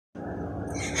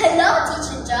Hello,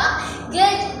 Teacher Ja.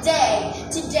 Good day.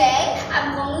 Today,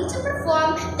 I'm going to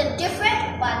perform the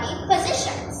different body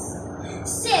positions.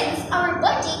 Since our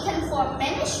body can form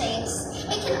many shapes,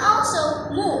 it can also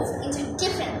move into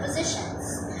different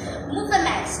positions.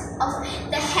 Movements of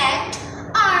the head,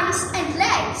 arms, and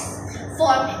legs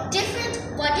form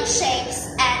different body shapes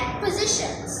and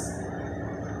positions.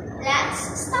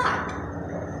 Let's start.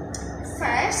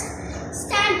 First,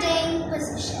 standing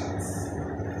positions.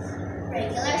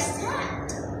 Regular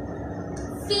stand.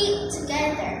 Feet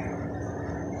together.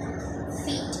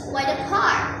 Feet wide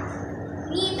apart.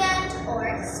 Knee bend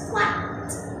or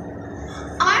squat.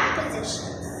 Arm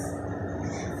positions.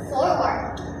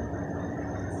 Forward.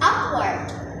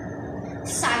 Upward.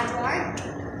 Sideward.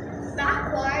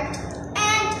 Backward.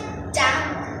 And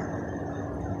downward.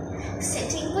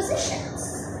 Sitting positions.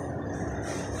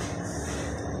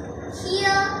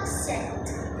 Heel sit.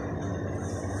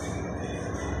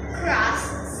 Cross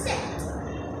sit.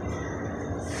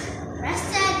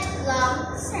 Rested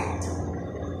long sit.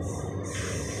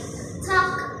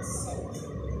 Tuck sit.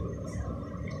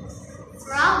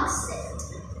 Frog sit.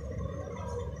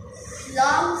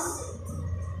 Long sit.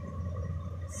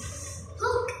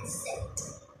 Hook sit.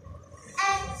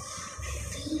 And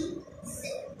V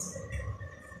sit.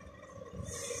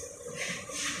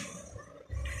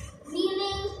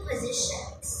 Kneeling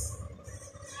positions.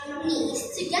 Knees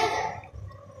together.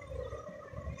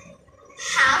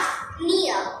 Half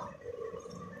kneel.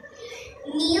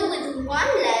 Kneel with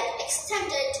one leg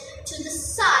extended to the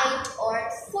side or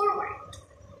forward.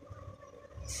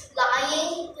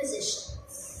 Lying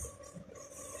positions.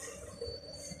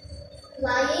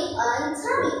 Lying on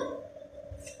tummy.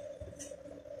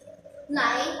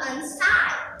 Lying on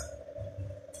side.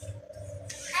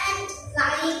 And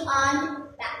lying on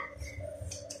back.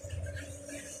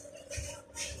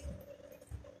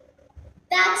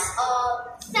 That's all.